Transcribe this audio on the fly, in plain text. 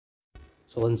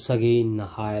So once again,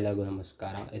 hi, hello,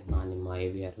 namaskara. It's Nanima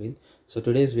Arvind. So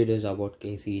today's video is about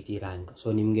Kcet rank. So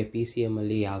ನಿಮಗೆ PCM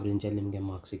ಅಲ್ಲಿ ಯಾವ ರೇಂಜಲ್ಲಿ ನಿಮಗೆ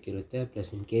marks ಸಿಕ್ಕಿರುತ್ತೆ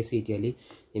plus ನಿಮ್ಮ Kcet ಅಲ್ಲಿ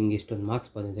ನಿಮಗೆ ಇಷ್ಟೊಂದು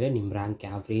ಮಾರ್ಕ್ಸ್ ಬಂದಿದ್ರೆ ನಿಮ್ಮ ರ್ಯಾಂಕ್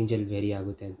ಯಾವ ರೇಂಜಲ್ಲಿ ವೇರಿ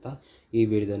ಆಗುತ್ತೆ ಅಂತ ಈ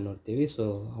ವಿಡಿಯೋದಲ್ಲಿ ನೋಡ್ತೀವಿ. ಸೊ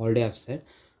ಆಲ್ರೆಡಿ ಹ್ಯಾವ್ ಸೆಡ್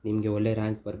ನಿಮಗೆ ಒಳ್ಳೆ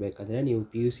ರ್ಯಾಂಕ್ ಬರಬೇಕಂದ್ರೆ ನೀವು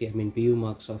P U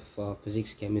marks of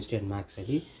physics chemistry and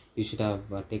ಮ್ಯಾಥ್ಸಲ್ಲಿ you should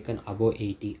have taken above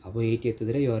 80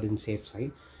 ಎತ್ತಿದ್ರೆ you are in safe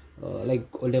side. Like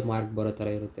ಒಳ್ಳೆ ಮಾರ್ಕ್ ಬರೋ ಥರ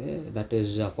ಇರುತ್ತೆ. That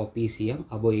is for PCM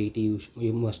above 80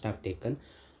 you must have taken.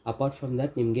 Apart from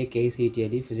that ನಿಮಗೆ Kcet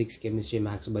ಅಲ್ಲಿ physics chemistry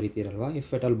maths ಬರೀತಿರಲ್ವ, if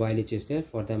at all biology is there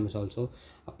for them is also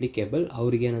applicable.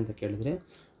 ಅವ್ರಿಗೇನಂತ ಕೇಳಿದ್ರೆ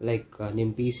like ನಿಮ್ಮ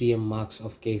PCM marks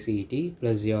of Kcet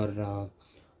plus your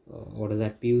what is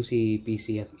that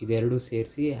PCM ಇದೆರಡು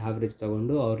ಸೇರಿಸಿ average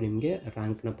ತೊಗೊಂಡು ಅವ್ರು ನಿಮಗೆ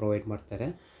ರ್ಯಾಂಕ್ನ provide ಮಾಡ್ತಾರೆ.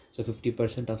 So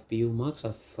 50% of PU marks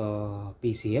of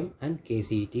PCM and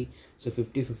Kcet. So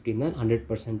 50-50ನ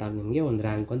 100% ಆಗಿ ನಿಮಗೆ ಒಂದು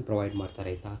ರ್ಯಾಂಕ್ ಒಂದು ಪ್ರೊವೈಡ್ ಮಾಡ್ತಾರೆ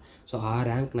ಆಯಿತಾ. ಸೊ ಆ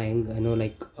ರ್ಯಾಂಕ್ನ ಹೆಂಗೆ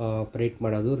ಲೈಕ್ ಪ್ರೇಟ್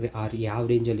ಮಾಡೋದು ಯಾವ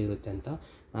ರೇಂಜಲ್ಲಿ ಇರುತ್ತೆ ಅಂತ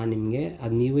ನಾನು ನಿಮಗೆ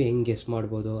ಅದು ನೀವು ಹೆಂಗೆ ಗೆಸ್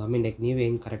ಮಾಡ್ಬೋದು, ಲೈಕ್ ನೀವೇ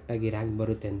ಹೆಂಗೆ ಕರೆಕ್ಟಾಗಿ ರ್ಯಾಂಕ್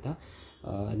ಬರುತ್ತೆ ಅಂತ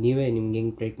ನೀವೇ ನಿಮ್ಗೆ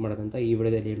ಹೆಂಗೆ ಪ್ರೇಟ್ ಮಾಡೋದಂತ ಈ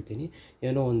ವಿಡಿಯೋದಲ್ಲಿ ಹೇಳ್ತೀನಿ.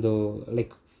 ಏನೋ ಒಂದು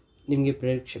ಲೈಕ್ ನಿಮಗೆ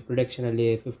ಪ್ರೊಡಕ್ಷನಲ್ಲಿ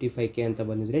 55K ಅಂತ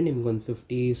ಬಂದಿದ್ರೆ ನಿಮ್ಗೊಂದು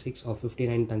 56 ಆರ್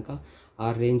 59 ತನಕ ಆ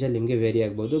ರೇಂಜಲ್ಲಿ ನಿಮಗೆ ವೇರಿ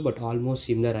ಆಗ್ಬೋದು, ಬಟ್ ಆಲ್ಮೋಸ್ಟ್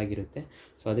ಸಿಮಿಲರ್ ಆಗಿರುತ್ತೆ.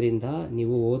 ಸೊ ಅದರಿಂದ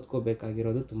ನೀವು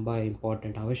ಓದ್ಕೋಬೇಕಾಗಿರೋದು ತುಂಬ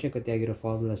ಇಂಪಾರ್ಟೆಂಟ್. ಅವಶ್ಯಕತೆ ಆಗಿರೋ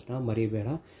ಫಾರ್ಮುಲಾಸ್ನ ಮರಿಬೇಡ,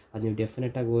 ಅದು ನೀವು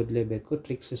ಡೆಫಿನೆಟಾಗಿ ಓದಲೇಬೇಕು.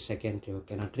 ಟ್ರಿಕ್ಸ್ ಇಸ್ ಸೆಕೆಂಡ್ರಿ,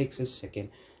 ಓಕೆನಾ. Tricks is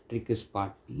second, trick is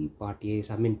part B. Part A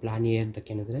plan A ಅಂತ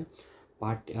ಕೇಳಿದ್ರೆ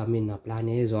plan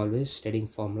A is always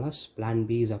studying formulas, plan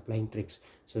B is applying tricks.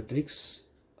 So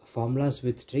formulas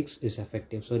with tricks is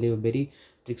effective. So ನೀವು ಬರೀ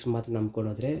tricks ಮಾತ್ರ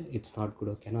ನಂಬ್ಕೊಂಡೋದ್ರೆ it's not good,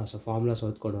 ಓಕೆನಾ. So formulas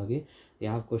ಓದ್ಕೊಂಡು ಹೋಗಿ,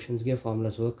 ಯಾವ ಕ್ವಶನ್ಸ್ಗೆ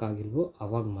formulas work ಆಗಿಲ್ವೋ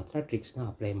ಅವಾಗ ಮಾತ್ರ ಟ್ರಿಕ್ಸ್ನ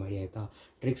ಅಪ್ಲೈ ಮಾಡಿ ಆಯಿತಾ.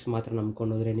 ಟ್ರಿಕ್ಸ್ ಮಾತ್ರ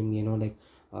ನಂಬ್ಕೊಂಡೋದ್ರೆ ನಿಮ್ಗೇನೋ ಲೈಕ್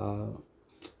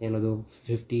ಏನದು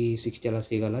 50-60 ಎಲ್ಲ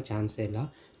ಸಿಗೋಲ್ಲ, ಚಾನ್ಸೇ ಇಲ್ಲ.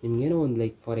 ನಿಮಗೇನೋ ಒಂದು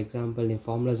ಲೈಕ್ ಫಾರ್ ಎಕ್ಸಾಂಪಲ್ ನೀವು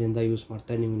ಫಾರ್ಮುಲಾಸಿಂದ ಯೂಸ್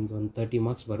ಮಾಡ್ತಾರೆ ನಿಮ್ಗೆ ಒಂದು 30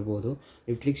 ಮಾರ್ಕ್ಸ್ ಬರ್ಬೋದು.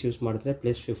 ನೀವು ಟ್ರಿಕ್ಸ್ ಯೂಸ್ ಮಾಡಿದ್ರೆ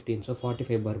 +15, ಸೊ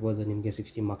 45 ಬರ್ಬೋದು ನಿಮಗೆ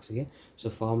 60 ಮಾರ್ಕ್ಸ್ಗೆ. ಸೊ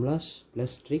ಫಾರ್ಮುಲಾಸ್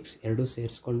ಪ್ಲಸ್ ಟ್ರಿಕ್ಸ್ ಎರಡೂ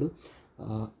ಸೇರಿಸ್ಕೊಂಡು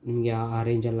ನಿಮಗೆ ಆ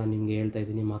ರೇಂಜಲ್ಲಿ ನಾನು ನಿಮಗೆ ಹೇಳ್ತಾ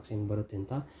ಇದ್ದೀನಿ ಮಾರ್ಕ್ಸ್ ಹೆಂಗೆ ಬರುತ್ತೆ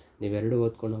ಅಂತ. ನೀವೆರಡು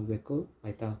ಓದ್ಕೊಂಡು ಹೋಗಬೇಕು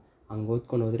ಆಯಿತಾ. ಹಂಗೆ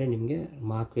ಓದ್ಕೊಂಡು ಹೋದರೆ ನಿಮಗೆ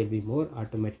mark will be more,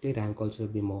 automatically rank also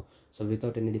will be more. So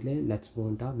without any delay let's move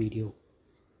into video.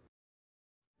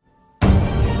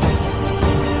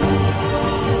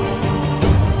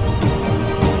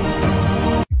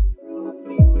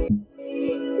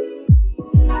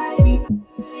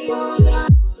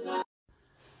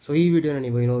 So ಈ ವಿಡಿಯೋನ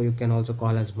ನೀವು you can also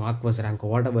call as mark was rank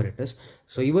what ever it is.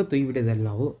 So ಇವತ್ತು ಈ ವಿಡಿಯೋದಲ್ಲಿ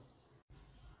ನಾವು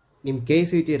ನಿಮ್ಮ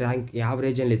Kcet rank ಯಾವ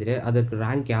ರೇಂಜಲ್ಲಿದ್ದರೆ ಅದಕ್ಕೆ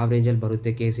ರ್ಯಾಂಕ್ ಯಾವ ರೇಂಜಲ್ಲಿ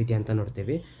ಬರುತ್ತೆ Kcet ಅಂತ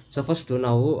ನೋಡ್ತೀವಿ. ಸೊ ಫಸ್ಟು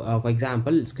ನಾವು ಫಾರ್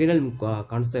ಎಕ್ಸಾಂಪಲ್ ಸ್ಕ್ರೀನಲ್ಲಿ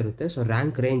ಕಾಣಿಸ್ತಾ ಇರುತ್ತೆ. ಸೊ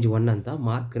ರ್ಯಾಂಕ್ ರೇಂಜ್ 1 ಅಂತ,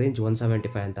 ಮಾರ್ಕ್ ರೇಂಜ್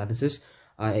 175 ಅಂತ. This is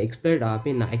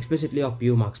explicitly of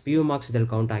PU marks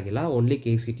ಇದರಲ್ಲಿ ಕೌಂಟ್ ಆಗಿಲ್ಲ, only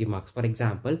Kcet marks. For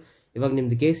example ಇವಾಗ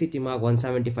ನಿಮ್ದು Kcet ಮಾರ್ಕ್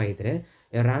 175 ಇದ್ದರೆ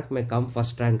rank may come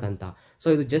first rank ಅಂತ. ಸೊ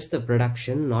ಇದು ಜಸ್ಟ್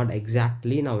ಪ್ರೊಡಕ್ಷನ್, ನಾಟ್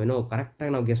ಎಕ್ಸಾಕ್ಟ್ಲಿ ನಾವೇನೋ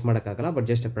ಕರೆಕ್ಟಾಗಿ ನಾವು ಗೆಸ್ ಮಾಡೋಕ್ಕಾಗಲ್ಲ, ಬಟ್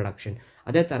ಜಸ್ಟ್ ಎ ಪ್ರೊಡಕ್ಷನ್.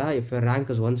 ಅದೇ ಥರ ಇಫ್ ರ್ಯಾಂಕ್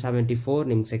ಇಸ್ 174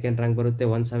 ನಿಮ್ಗೆ ಸೆಕೆಂಡ್ ರ್ಯಾಂಕ್ ಬರುತ್ತೆ,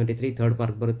 173 ಥರ್ಡ್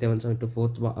ಮಾರ್ಕ್ ಬರುತ್ತೆ, 172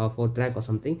 fourth rank R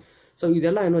something. So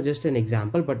ಇದೆಲ್ಲ ಏನೋ just an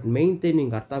example, but main thing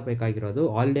ನಿಮ್ಗೆ ಅರ್ಥ ಆಗಬೇಕಾಗಿರೋದು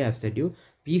already have said you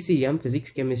PCM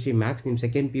physics chemistry maths ನಿಮ್ಮ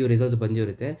ಸೆಕೆಂಡ್ PU ರಿಸಲ್ಟ್ಸ್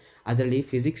ಬಂದಿರುತ್ತೆ. ಅದರಲ್ಲಿ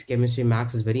physics chemistry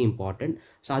maths is very important.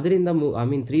 So ಅದರಿಂದ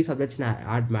 3 ಸಬ್ಜೆಕ್ಟ್ಸ್ನ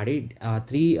add ಮಾಡಿ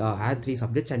 3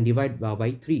 subjects and divide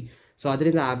by 3. So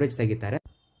ಅದರಿಂದ ಆವ್ರೇಜ್ ತೆಗಿತಾರೆ.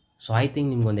 So I think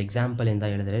ನಿಮ್ಗೊಂದು ಎಕ್ಸಾಂಪಲಿಂದ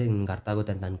ಹೇಳಿದ್ರೆ ನಿಮ್ಗೆ ಅರ್ಥ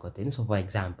ಆಗುತ್ತೆ ಅಂತ ಅನ್ಕೋತೀನಿ. So for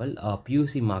example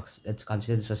PUC marks, let's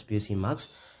consider this as PUC marks,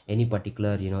 any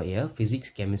particular year,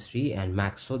 physics chemistry and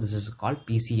maths. So this is called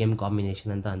PCM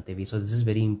combination ಅಂತ ಅಂತೀವಿ. So this is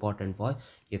very important for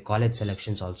your college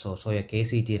selections also. So your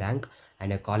Kcet rank and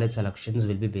your college selections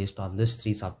will be based on this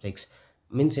 3 subjects.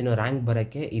 Means rank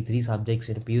ಬರೋಕ್ಕೆ ಈ 3 subjects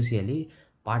PUC ಅಲ್ಲಿ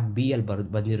part B ಅಲ್ಲಿ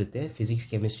ಬಂದಿರುತ್ತೆ, physics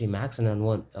chemistry maths, and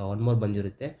one more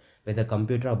ಬಂದಿರುತ್ತೆ weather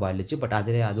computer R biology. But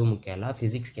ಆದರೆ ಅದು ಮುಖ್ಯ ಅಲ್ಲ,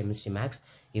 ಫಿಸಿಕ್ಸ್ ಕೆಮಿಸ್ಟ್ರಿ ಮ್ಯಾಥ್ಸ್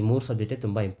ಈ 3 ಸಬ್ಜೆಕ್ಟೇ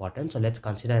ತುಂಬ important. So let's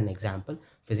consider an example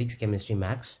physics chemistry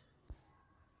maths.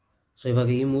 So ಇವಾಗ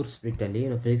ಈ 3 ಸ್ಪ್ಲಿಟ್ಟಲ್ಲಿ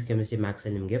ಫಿಸಿಕ್ಸ್ ಕೆಮಿಸ್ಟ್ರಿ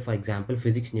ಮ್ಯಾಥ್ಸಲ್ಲಿ ನಿಮಗೆ ಫಾರ್ ಎಕ್ಸಾಂಪಲ್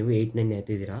ಫಿಸಿಕ್ಸ್ ನೀವು 89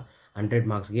 ಎತ್ತಿದ್ದೀರಾ, 100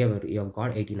 ಮಾರ್ಕ್ಸ್ಗೆ you have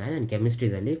got 89, and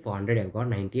ಕೆಮಿಸ್ಟ್ರಿದಲ್ಲಿ for 100 you have got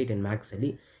 98, and ಮ್ಯಾಥ್ಸಲ್ಲಿ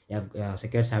you have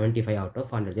secure 75 out of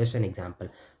 100. Just an example.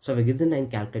 So ಇವಾಗ ಇದನ್ನು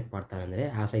ಹೆಂಗೆ calculate ಮಾಡ್ತಾರೆ ಅಂದರೆ,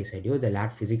 as I said you they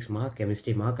add physics mark,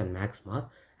 chemistry mark and maths mark,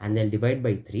 and they'll divide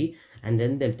by 3, and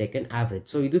then they'll take an average.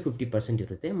 So ಇದು 50%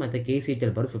 ಇರುತ್ತೆ, ಮತ್ತು Kcet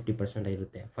ಅಲ್ಲಿ ಬರೋ 50%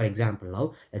 ಇರುತ್ತೆ. ಫಾರ್ ಎಕ್ಸಾಂಪಲ್ ನಾವು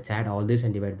let's add all this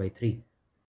and divide by 3.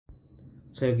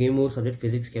 So ಈಗ ಈ 3 subject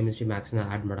physics chemistry ಮ್ಯಾಥ್ಸ್ನ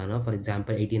add ಮಾಡೋಣ. For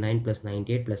example 89 +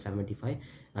 98 +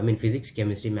 75, physics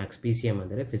chemistry maths PCM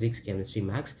ಅಂದರೆ physics chemistry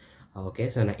maths. Okay,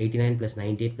 so 89 +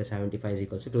 98 + 75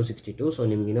 = 262. So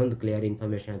ನಿಮ್ಗೆ ಇನ್ನೊಂದು ಕ್ಲಿಯರ್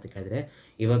ಇನ್ಫಾರ್ಮೇಷನ್ ಅಂತ ಕೇಳಿದ್ರೆ,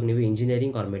 ಇವಾಗ ನೀವು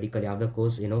ಇಂಜಿನಿಯರಿಂಗ್ ಆರ್ ಮೆಡಿಕಲ್ ಯಾವುದೋ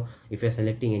course if you are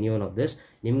selecting any one of this,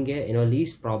 ನಿಮಗೆ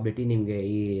ಲೀಸ್ಟ್ ಪ್ರಾಬಿಲಿಟಿ ನಿಮಗೆ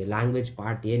ಈ ಲ್ಯಾಂಗ್ವೇಜ್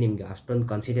ಪಾರ್ಟ್ ಎ ನಿಮಗೆ ಅಷ್ಟೊಂದು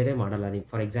ಕನ್ಸಿಡರೇ ಮಾಡಲ್ಲ. ನೀವು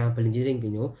ಫಾರ್ ಎಕ್ಸಾಂಪಲ್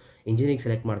ಇಂಜಿನಿಯರಿಂಗ್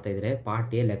ಸೆಲೆಕ್ಟ್ ಮಾಡ್ತಾ ಇದ್ರೆ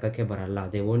ಪಾರ್ಟ್ ಎ ಲೆಕ್ಕಕ್ಕೆ ಬರಲ್ಲ.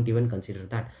 They won't even consider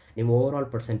that. ನಿಮ್ಮ over all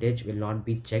percentage will not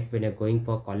be check when you going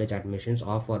for college admissions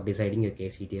R for deciding your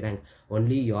KCET rank.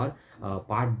 Only your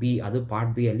part B, ಅದು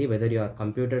part B ಅಲ್ಲಿ whether you are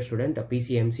computer student,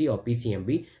 PCMC or PCMB,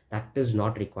 that is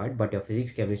not required, but your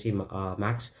physics, chemistry,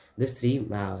 maths, these three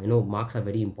marks are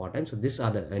very important. So these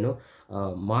are the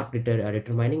mark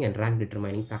determining and rank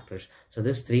determining factors. So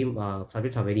these three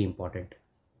subjects are very important.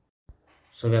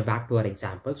 So we are back to our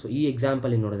example. So e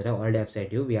example in order already I have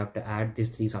said you we have to add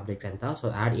these three subjects anta. So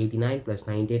add 89 plus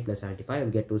 98 plus 75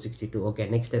 will get 262. Okay,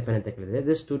 next step anta kelidre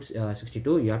this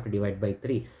 262 you have to divide by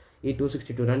 3. ಈ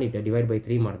 262 ನ ನೀವು divide by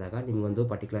 3 ಮಾಡಿದಾಗ ನಿಮಗೊಂದು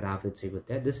particular average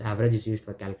ಸಿಗುತ್ತೆ. This average is used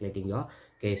for calculating your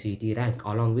KCET rank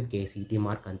along with KCET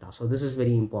mark ಅಂತ. So this is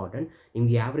very important.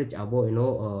 ನಿಮ್ಗೆ average ಅಬೋ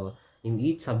ನಿಮ್ಗೆ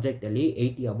each ಸಬ್ಜೆಕ್ಟಲ್ಲಿ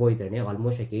 80 ಅಬೋ ಇದ್ರೆ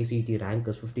almost KCET rank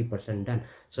is 50% done.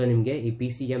 So ನಿಮಗೆ ಈ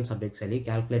PCM ಸಬ್ಜೆಕ್ಟ್ಸಲ್ಲಿ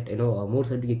ಕ್ಯಾಲ್ಕುಲೇಟ್ 3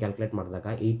 ಸಬ್ಜೆಕ್ಟ್ಗೆ ಕ್ಯಾಲ್ಕುಲೇಟ್ ಮಾಡಿದಾಗ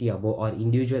 80 ಅಬೋ R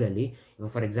ಇಂಡಿವಿಜುವಲಲ್ಲಿ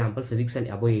for example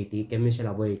ಫಿಸಿಕ್ಸಲ್ಲಿ above 80,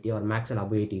 ಕೆಮಿಸ್ಟ್ರಿಯಲ್ಲಿ above 80 R ಮ್ಯಾಥ್ಸಲ್ಲಿ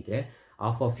ಅಬೋ 80 ಇದ್ರೆ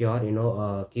of of your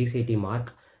KCET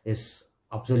mark is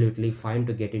absolutely fine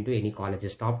to get into any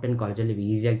colleges. Top 10 ಕಾಲೇಜಲ್ಲಿ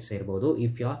ಈಸಿಯಾಗಿ ಸೇರ್ಬೋದು.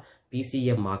 If your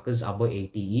PCM mark is above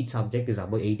 80, each subject is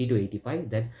above 80 to 85,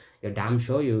 then you're damn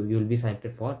sure you will be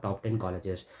selected for top 10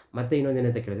 colleges. ಮತ್ತೆ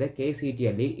ಇನ್ನೊಂದೇನಂತ ಕೇಳಿದ್ರೆ KCET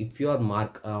ಅಲ್ಲಿ if your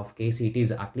mark of KCET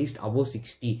is at least above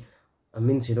 60,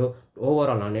 means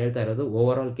over all ನಾನು ಹೇಳ್ತಾ ಇರೋದು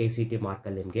over all KCET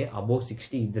ಮಾರ್ಕಲ್ಲಿ ನಿಮಗೆ above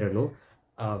 60 ಇದ್ರೂ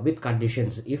with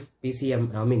conditions. If PCM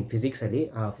ಫಿಸಿಕ್ಸಲ್ಲಿ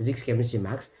physics, chemistry,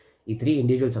 maths ಈ 3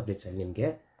 individual ಸಬ್ಜೆಕ್ಟ್ಸಲ್ಲಿ ನಿಮಗೆ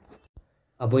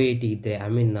ಅಬೋ 80 ಇದ್ದರೆ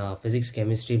ಫಿಸಿಕ್ಸ್,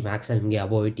 ಕೆಮಿಸ್ಟ್ರಿ, ಮ್ಯಾಥ್ಸಲ್ಲಿ ನಿಮಗೆ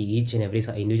ಅಬೋ 80 each and every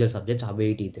individual subjects ಅಬೋ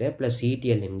 80 ಇದ್ದರೆ ಪ್ಲಸ್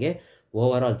CETಯಲ್ಲಿ ನಿಮಗೆ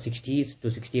over all 60 to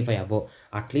 65 above,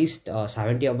 at least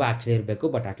 70 above actually ಇರಬೇಕು,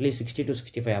 but at least 60 to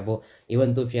 65 above.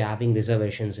 Even to if you having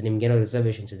reservations, ನಿಮ್ಗೇನೋ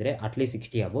reservations ಇದ್ದರೆ at least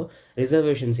 60 ಅಬೋ.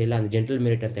 Reservations ಇಲ್ಲ ಅಂದರೆ ಜನರಲ್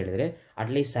ಮೆರಿಟ್ ಅಂತ ಹೇಳಿದ್ರೆ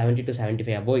ಅಟ್ಲೀಸ್ಟ್ 70 to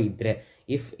 75 ಅಬೋ ಇದ್ದರೆ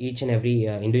if each and every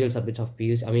individual subjects of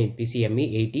PCME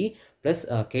 80 plus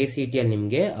KCETಯಲ್ಲಿ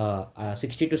ನಿಮಗೆ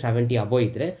 60 to 70 ಅಬೋ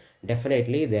ಇದ್ದರೆ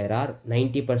definitely there are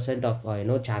 90% of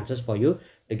chances for you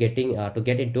to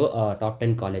get in to top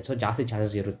 10 college. So ಜಾಸ್ತಿ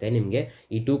chances ಇರುತ್ತೆ ನಿಮಗೆ.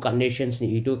 ಈ 2 ಕಂಡೀಷನ್ಸ್,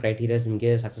 ಈ 2 ಕ್ರೈಟೀರಿಯಾಸ್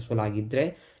ನಿಮಗೆ ಸಕ್ಸಸ್ಫುಲ್ ಆಗಿದ್ದರೆ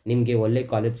ನಿಮಗೆ ಒಳ್ಳೆ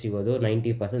ಕಾಲೇಜ್ ಸಿಗೋದು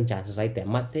 90% ಚಾನ್ಸಸ್ ಐತೆ.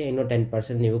 ಮತ್ತು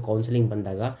 10% ನೀವು ಕೌನ್ಸಿಲಿಂಗ್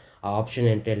ಬಂದಾಗ ಆ ಆಪ್ಷನ್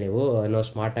ಎಂಟ್ರಿಯಲ್ಲಿ ನೀವು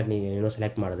ಸ್ಮಾರ್ಟಾಗಿ ನೀವು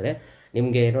ಸೆಲೆಕ್ಟ್ ಮಾಡಿದ್ರೆ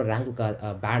ನಿಮಗೆ ರ್ಯಾಂಕ್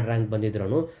ಬ್ಯಾಡ್ ರ್ಯಾಂಕ್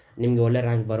ಬಂದಿದ್ರೂ ನಿಮಗೆ ಒಳ್ಳೆ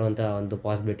ರ್ಯಾಂಕ್ ಬರುವಂಥ ಒಂದು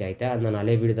ಪಾಸಿಬಿಲಿಟಿ ಐತೆ. ಅದು ನಾನು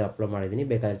ಹಳೆ ವಿಡಿಯೋದಲ್ಲಿ ಅಪ್ಲೋಡ್ ಮಾಡಿದ್ದೀನಿ,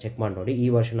 ಬೇಕಾದ್ರೆ ಚೆಕ್ ಮಾಡಿ ನೋಡಿ. ಈ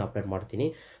ವರ್ಷನ್ ಅಪ್ಲೋಡ್ ಮಾಡ್ತೀನಿ.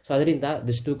 ಸೊ ಅದರಿಂದ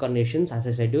this 2 conditions as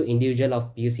A shed individual of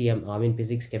PCM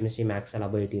physics, chemistry, ಮ್ಯಾಥ್ಸಲ್ಲಿ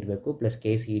ಅಬೋ 80 ಇರಬೇಕು, plus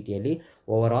KCETಯಲ್ಲಿ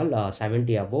over all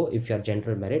 70 above if you are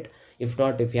general merit. If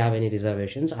not, if you have any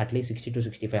reservations at least 60 to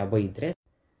 65 ಅಬೋ ಇದ್ದರೆ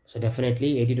so definitely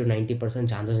 80 to 90%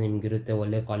 chances ನಿಮಗಿರುತ್ತೆ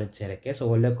ಒಳ್ಳೆ college ಸೇರೋಕ್ಕೆ. So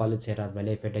ಒಳ್ಳೆ college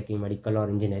ಸೇರಾದ್ಮೇಲೆ if you taking medical R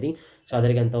engineering, so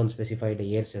ಅದರಿಗಂತ ಒಂದು specified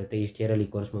years ಇರುತ್ತೆ, ಇಷ್ಟು ಇಯರಲ್ಲಿ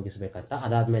course ಮುಗಿಸಬೇಕಂತ.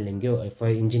 ಅದಾದಮೇಲೆ ನಿಮಗೆ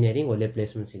for engineering ಒಳ್ಳೆ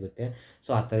placement ಸಿಗುತ್ತೆ.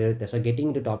 ಸೊ ಆ ಥರ ಇರುತ್ತೆ. So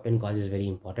getting to top 10 college is very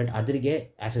important. ಅದರಿಗೆ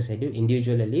as A shed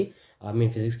ಇಂಡಿವಿಜುವಲಲ್ಲಿ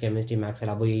physics, chemistry,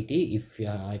 ಮ್ಯಾಥ್ಸಲ್ಲಿ above 80, if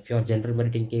you are general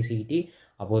merit in KCET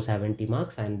above 70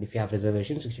 marks, and if you have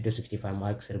reservation 60 to 65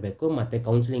 marks ಇರಬೇಕು. ಮತ್ತು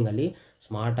ಕೌನ್ಸಿಲಿಂಗಲ್ಲಿ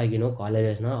ಸ್ಮಾರ್ಟಾಗಿ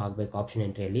ಕಾಲೇಜಸ್ನ ಆಗಬೇಕು option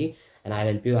ಎಂಟ್ರಿಯಲ್ಲಿ. and I'll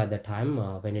help you at the time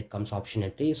when it comes option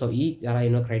entry. So ಈ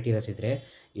ಥರ criteria ಇದ್ರೆ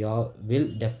you will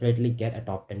definitely get a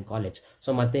top 10 college.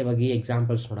 So ಮತ್ತೆ ಇವಾಗ ಈ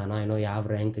examples ನೋಡೋಣ, ಯಾವ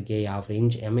ರ್ಯಾಂಕ್ಗೆ ಯಾವ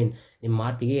ರೇಂಜ್, ನಿಮ್ಮ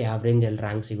ಮಾರ್ಕಿಗೆ ಯಾವ ರೇಂಜಲ್ಲಿ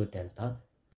ರ್ಯಾಂಕ್ ಸಿಗುತ್ತೆ ಅಂತ.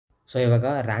 ಸೊ ಇವಾಗ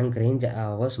rank range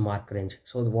was mark range.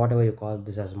 So what ever you call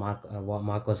this as mark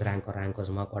was rank R rank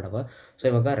was mark what ever. So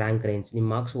ಇವಾಗ ರ್ಯಾಂಕ್ ರೇಂಜ್ ನಿಮ್ಮ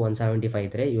ಮಾರ್ಕ್ಸ್ 175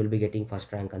 ಇದ್ರೆ you will be getting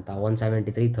first rank ಅಂತ,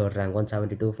 173 third rank,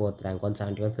 172 fourth rank,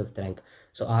 171 fifth rank.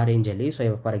 So ಆ ರೇಂಜಲ್ಲಿ so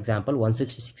ಇವಾಗ for example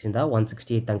 166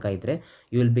 168 ತನಕ ಇದ್ದರೆ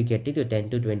you will be getting 10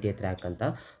 to 20th rank ಅಂತ.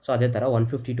 ಸೊ ಅದೇ ಥರ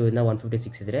 152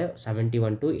 156 ಇದ್ದರೆ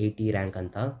 71 to 80 ರ್ಯಾಂಕ್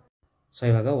ಅಂತ. ಸೊ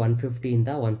ಇವಾಗ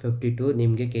 150 152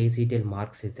 ನಿಮಗೆ KCETಯಲ್ಲಿ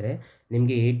ಮಾರ್ಕ್ಸ್ ಇದ್ದರೆ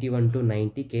ನಿಮಗೆ 81 to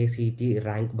 90 KCET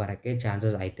ರ್ಯಾಂಕ್ ಬರೋಕ್ಕೆ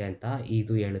ಚಾನ್ಸಸ್ ಐತೆ ಅಂತ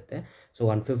ಇದು ಹೇಳುತ್ತೆ. ಸೊ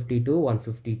 150 to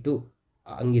 152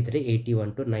 ಹಂಗಿದ್ರೆ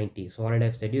 81 to 90. So already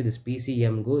I've said you this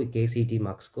PCMಗೂ KCET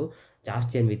ಮಾರ್ಕ್ಸ್ಗೂ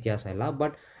ಜಾಸ್ತಿ ಏನು ವ್ಯತ್ಯಾಸ ಇಲ್ಲ.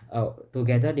 ಬಟ್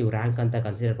ಟುಗೆದರ್ ನೀವು ರ್ಯಾಂಕ್ ಅಂತ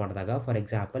ಕನ್ಸಿಡರ್ ಮಾಡಿದಾಗ ಫಾರ್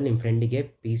ಎಕ್ಸಾಂಪಲ್ ನಿಮ್ಮ ಫ್ರೆಂಡಿಗೆ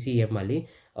PCM ಅಲ್ಲಿ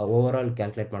ಓವರ್ ಆಲ್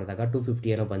ಕ್ಯಾಲ್ಕುಲೇಟ್ ಮಾಡಿದಾಗ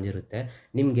 250 ಏನೋ ಬಂದಿರುತ್ತೆ,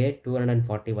 ನಿಮಗೆ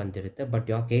 240 ಬಂದಿರುತ್ತೆ. ಬಟ್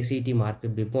ಯಾವ KCET mark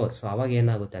be more. So ಅವಾಗ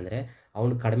ಏನಾಗುತ್ತೆ ಅಂದರೆ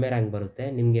ಅವ್ನು ಕಡಿಮೆ ರ್ಯಾಂಕ್ ಬರುತ್ತೆ,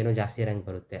 ನಿಮ್ಗೇನೋ ಜಾಸ್ತಿ ರ್ಯಾಂಕ್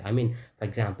ಬರುತ್ತೆ. For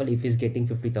example if is getting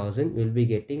 50,000 will be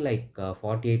getting like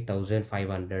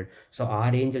 48,500. So ಆ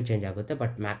ರೇಂಜಲ್ಲಿ ಚೇಂಜ್ ಆಗುತ್ತೆ.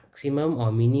 But maximum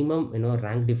minimum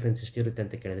rank difference ಎಷ್ಟಿರುತ್ತೆ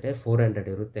ಅಂತ ಕೇಳಿದ್ರೆ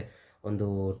 400 ಇರುತ್ತೆ. ಒಂದು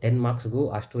 10 ಮಾರ್ಕ್ಸ್ಗೂ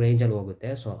ಅಷ್ಟು ರೇಂಜಲ್ಲಿ ಹೋಗುತ್ತೆ.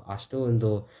 ಸೊ ಅಷ್ಟು ಒಂದು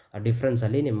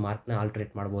ಡಿಫ್ರೆನ್ಸಲ್ಲಿ ನಿಮ್ಮ ಮಾರ್ಕ್ನ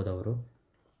ಆಲ್ಟ್ರೇಟ್ ಮಾಡ್ಬೋದು ಅವರು.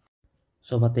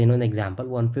 ಸೊ ಮತ್ತು ಇನ್ನೊಂದು ಎಕ್ಸಾಂಪಲ್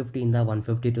 150ಇಂದ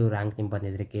 152 ರ್ಯಾಂಕ್ ನಿಮ್ಗೆ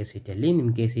ಬಂದಿದ್ರೆ KCETಯಲ್ಲಿ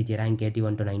ನಿಮ್ಮ KCET ರ್ಯಾಂಕ್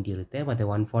 81 to 90 ಇರುತ್ತೆ. ಮತ್ತು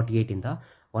 148ಇಂದ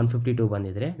 152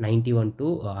 ಬಂದಿದ್ರೆ 91 to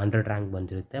 100 ರ್ಯಾಂಕ್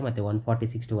ಬಂದಿರುತ್ತೆ. ಮತ್ತು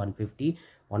 146 to 150,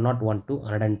 101 to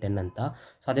 110 ಅಂತ.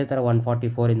 ಸೊ ಅದೇ ಥರ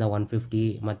 144ಇಂದ 150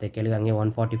 ಮತ್ತು ಕೆಳಗಂಗೆ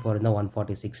 144ಇಂದ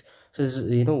 146. ಸೊ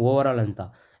ಓವರ್ ಆಲ್ ಅಂತ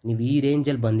ನೀವು ಈ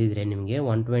ರೇಂಜಲ್ಲಿ ಬಂದಿದ್ರೆ ನಿಮಗೆ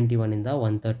 121ಇಂದ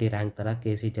 130 ರ್ಯಾಂಕ್ ಥರ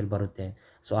KCETಯಲ್ಲಿ ಬರುತ್ತೆ.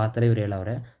 ಸೊ ಆ ಥರ ಇವ್ರು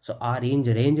ಹೇಳವ್ರೆ. ಸೊ ಆ ರೇಂಜ್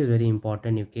ಇಸ್ ವೆರಿ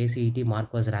ಇಂಪಾರ್ಟೆಂಟ್. ನೀವು KCET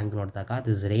ಮಾರ್ಕ್ ವಾಸ್ ರ್ಯಾಂಕ್ ನೋಡಿದಾಗ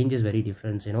this range is very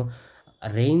difference.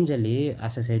 ರೇಂಜಲ್ಲಿ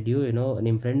ಆಸ್ ಎ ಸೆಡ್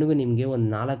ನಿಮ್ಮ ಫ್ರೆಂಡ್ಗೂ ನಿಮಗೆ ಒಂದು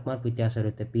 4 ಮಾರ್ಕ್ ವ್ಯತ್ಯಾಸ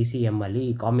ಇರುತ್ತೆ PCM ಅಲ್ಲಿ.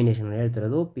 ಈ ಕಾಂಬಿನೇಷನ್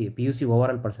ಹೇಳ್ತಿರೋದು PUC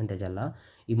ಓವರ್ ಆಲ್ ಪರ್ಸೆಂಟೇಜ್ ಅಲ್ಲ.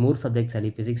 ಈ 3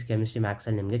 ಸಬ್ಜೆಕ್ಟ್ಸಲ್ಲಿ ಫಿಸಿಕ್ಸ್, ಕೆಮಿಸ್ಟ್ರಿ,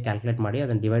 ಮ್ಯಾಥ್ಸಲ್ಲಿ ನಿಮಗೆ ಕ್ಯಾಲ್ಕುಲೇಟ್ ಮಾಡಿ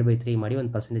ಅದನ್ನು ಡಿವೈಡ್ ಬೈ 3 ಮಾಡಿ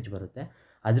ಒಂದು ಪರ್ಸೆಂಟೇಜ್ ಬರುತ್ತೆ.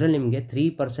 ಅದರಲ್ಲಿ ನಿಮಗೆ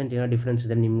 3% ಏನೋ ಡಿಫ್ರೆನ್ಸ್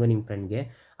ಇದೆ ನಿಮಗೂ ನಿಮ್ಮ ಫ್ರೆಂಡ್ಗೆ.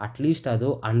 ಅಟ್ಲೀಸ್ಟ್ ಅದು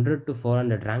 100 to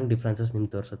 400 ರ್ಯಾಂಕ್ ಡಿಫ್ರೆನ್ಸಸ್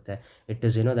ನಿಮ್ಗೆ ತೋರಿಸುತ್ತೆ. It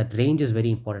is that range is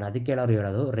very important. ಅದಕ್ಕೆ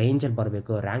ಹೇಳೋದು ರೇಂಜಲ್ಲಿ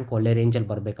ಬರಬೇಕು, ರ್ಯಾಂಕ್ ಒಳ್ಳೆ ರೇಂಜಲ್ಲಿ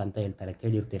ಬರಬೇಕಂತ ಹೇಳ್ತಾರೆ,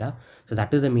 ಕೇಳಿರ್ತೀರಾ. So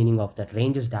that is the meaning of that.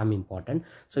 Range is dam important.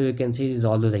 So you can see is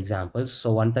all those examples. So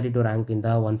 132 ರ್ಯಾಂಕಿಂದ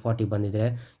 140 ಬಂದಿದ್ರೆ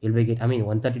ಇಲ್ ಬಿ ಗೆಟ್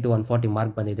 130 to 140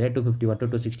 ಮಾರ್ಕ್ ಬಂದಿದ್ರೆ 251 to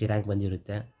 260 ರ್ಯಾಂಕ್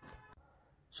ಬಂದಿರುತ್ತೆ.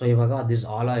 ಸೊ ಇವಾಗ this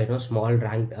all small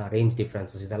rank range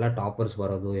differences. ಇದೆಲ್ಲ toppers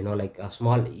ಬರೋದು like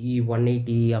small ಈ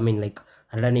 180 like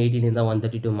 118ಇಂದ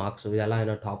 132 marks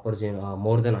ಇದೆಲ್ಲ toppers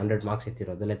more than 100 marks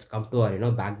ಎತ್ತಿರೋದು. Let's come to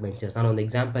our back benchers. ನಾನು ಒಂದು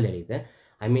ಎಕ್ಸಾಂಪಲ್ ಹೇಳಿದ್ದೆ.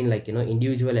 ಲೈಕ್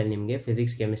ಇಂಡಿವಿಜುವಲ್ ಅಲ್ಲಿ ನಿಮಗೆ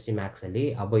physics, chemistry, ಮ್ಯಾಥ್ಸಲ್ಲಿ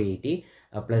above 80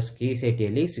 plus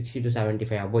KCETಯಲ್ಲಿ 60 to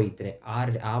 75 ಅಬೋ ಇದ್ದರೆ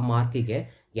ಆ ಮಾರ್ಕಿಗೆ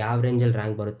ಯಾವ ರೇಂಜಲ್ಲಿ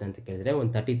ರ್ಯಾಂಕ್ ಬರುತ್ತೆ ಅಂತ ಕೇಳಿದ್ರೆ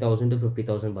ಒಂದು 30,000 to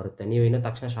 50,000 ಬರುತ್ತೆ. ನೀವೇನೋ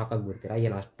ತಕ್ಷಣ ಶಾಕ್ ಆಗಿಬಿಡ್ತೀರಾ,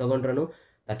 ಏನು ಅಷ್ಟು ತೊಗೊಂಡ್ರೂ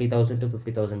 30,000 to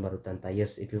 50,000 ಬರುತ್ತೆ ಅಂತ.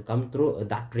 S, it will come through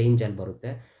that ರೇಂಜಲ್ಲಿ ಬರುತ್ತೆ.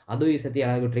 ಅದು ಈ ಸತಿ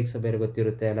ಯಾರಿಗೂ ಟ್ರಿಕ್ಸ್ ಬೇರೆ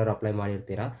ಗೊತ್ತಿರುತ್ತೆ, ಎಲ್ಲರೂ ಅಪ್ಲೈ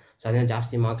ಮಾಡಿರ್ತೀರಾ. ಸೊ ಅದರಿಂದ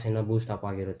ಜಾಸ್ತಿ ಮಾರ್ಕ್ಸ್ ಬೂಸ್ಟ್ ಅಪ್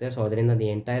ಆಗಿರುತ್ತೆ. ಸೊ ಅದರಿಂದ the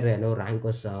entire rank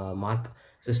mark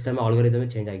system algorithm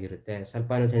change ಆಗಿರುತ್ತೆ,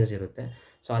 ಸ್ವಲ್ಪ ಚೇಂಜಸ್ ಇರುತ್ತೆ.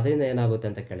 ಸೊ ಅದರಿಂದ ಏನಾಗುತ್ತೆ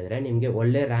ಅಂತ ಕೇಳಿದ್ರೆ ನಿಮಗೆ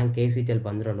ಒಳ್ಳೆ ರ್ಯಾಂಕ್ KCETಯಲ್ಲಿ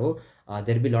ಬಂದ್ರೂ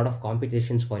there B lot of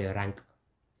competitions for your rank.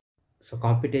 So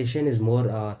competition is more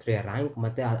through your rank.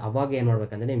 ಮತ್ತು ಅವಾಗ ಏನು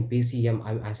ಮಾಡ್ಬೇಕಂದ್ರೆ ನಿಮ್ಮ PCM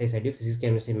physics,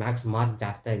 chemistry, maths mark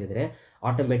ಜಾಸ್ತಿ ಆಗಿದ್ರೆ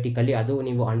ಆಟೋಮೆಟಿಕಲಿ ಅದು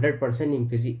ನೀವು 100% ನಿಮ್ಮ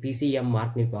PCM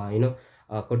ಮಾರ್ಕ್ ನೀವು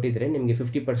ಕೊಟ್ಟಿದ್ರೆ ನಿಮಗೆ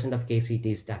 50% ಆಫ್ KCET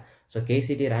ಇಷ್ಟ. ಸೊ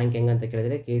KCET ರ್ಯಾಂಕ್ ಹೆಂಗಂತ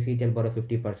ಕೇಳಿದ್ರೆ KCETಯಲ್ಲಿ ಬರೋ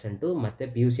 50% ಮತ್ತು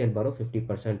PUCಯಲ್ಲಿ ಬರೋ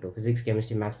 50%, ಫಿಸಿಕ್ಸ್,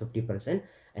 ಕೆಮಿಸ್ಟ್ರಿ, ಮ್ಯಾಥ್ಸ್ 50%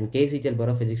 ಆ್ಯಂಡ್ KCETಯಲ್ಲಿ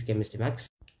ಬರೋ ಫಿಸಿಕ್ಸ್, ಕೆಮಿಸ್ಟ್ರಿ, ಮ್ಯಾಥ್ಸ್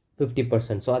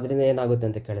 50%. ಸೊ ಅದರಿಂದ ಏನಾಗುತ್ತೆ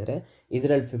ಅಂತ ಕೇಳಿದ್ರೆ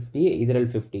ಇದರಲ್ಲಿ 50, ಇದರಲ್ಲಿ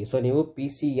 50. ಸೊ ನೀವು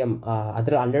PCM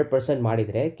ಅದರ 100%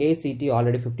 ಮಾಡಿದರೆ KCET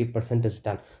already 50% is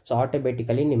done. So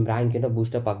automatically ನಿಮ್ಮ ರ್ಯಾಂಕಿಂದ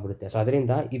ಬೂಸ್ಟಪ್ ಆಗಿಬಿಡುತ್ತೆ. ಸೊ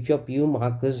ಅದರಿಂದ if your PU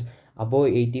mark is above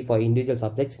 80 for individual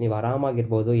subjects ನೀವು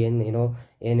ಆರಾಮಾಗಿರ್ಬೋದು.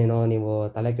 ಏನೇನೋ ನೀವು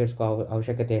ತಲೆ ಕೆಡಿಸ್ಕೋ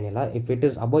ಅವಶ್ಯಕತೆ ಏನಿಲ್ಲ. If it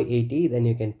is above 80 then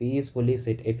you can peacefully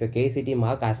sit. If your KCET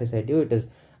mark as A said it is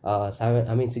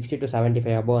 60 to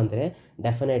 75 above ಅಂದರೆ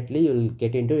definitely you will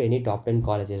get in to any top 10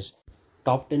 colleges.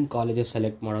 Top 10 colleges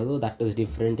select ಮಾಡೋದು that is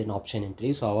different in option entry.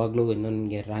 So ಅವಾಗಲೂ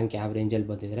ನಿಮಗೆ rank ಯಾವ ರೇಂಜಲ್ಲಿ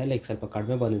ಬಂದಿದ್ರೆ like ಸ್ವಲ್ಪ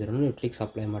ಕಡಿಮೆ ಬಂದಿದ್ರು ನೀವು ಟ್ರಿಕ್ಸ್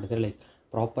ಅಪ್ಲೈ ಮಾಡಿದ್ರೆ ಲೈಕ್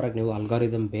ಪ್ರಾಪರಾಗಿ ನೀವು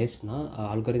ಅಲ್ಗಾರಿದಮ್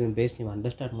ಬೇಸ್ ನೀವು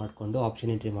ಅಂಡರ್ಸ್ಟ್ಯಾಂಡ್ ಮಾಡಿಕೊಂಡು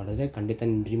ಆಪ್ಷನ್ ಎಂಟ್ರಿ ಮಾಡಿದ್ರೆ ಖಂಡಿತ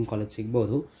ನಿಮ್ಮ ಡ್ರೀಮ್ ಕಾಲೇಜ್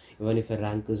ಸಿಗ್ಬೋದು. Even if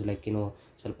rank is like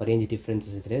ಸ್ವಲ್ಪ ರೇಂಜ್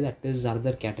ಡಿಫ್ರೆನ್ಸಸ್ ಇದ್ದರೆ that is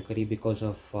other category because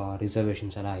of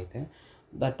reservations ಎಲ್ಲ ಐತೆ.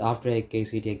 That after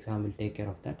KCET exam will take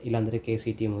care of that. ಇಲ್ಲಾಂದರೆ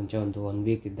KCET ಮುಂಚೆ ಒಂದು 1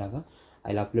 ವೀಕ್ ಇದ್ದಾಗ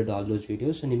I upload all those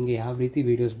videos. So ನಿಮಗೆ ಯಾವ ರೀತಿ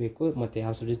ವೀಡಿಯೋಸ್ ಬೇಕು ಮತ್ತು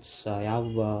ಯಾವ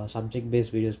ಸಬ್ಜೆಕ್ಟ್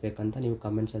ಬೇಸ್ಡ್ ವೀಡಿಯೋಸ್ ಬೇಕಂತ ನೀವು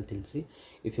ಕಮೆಂಟ್ಸಲ್ಲಿ ತಿಳಿಸಿ.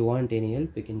 If you want any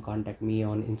help you can contact me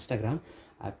on Instagram.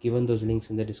 I have given those links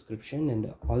in the description. And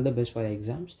all the best for the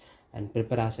exams and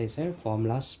prepare as I said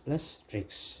formulas plus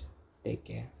tricks. Take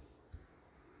care.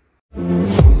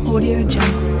 Audio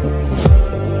Jungle.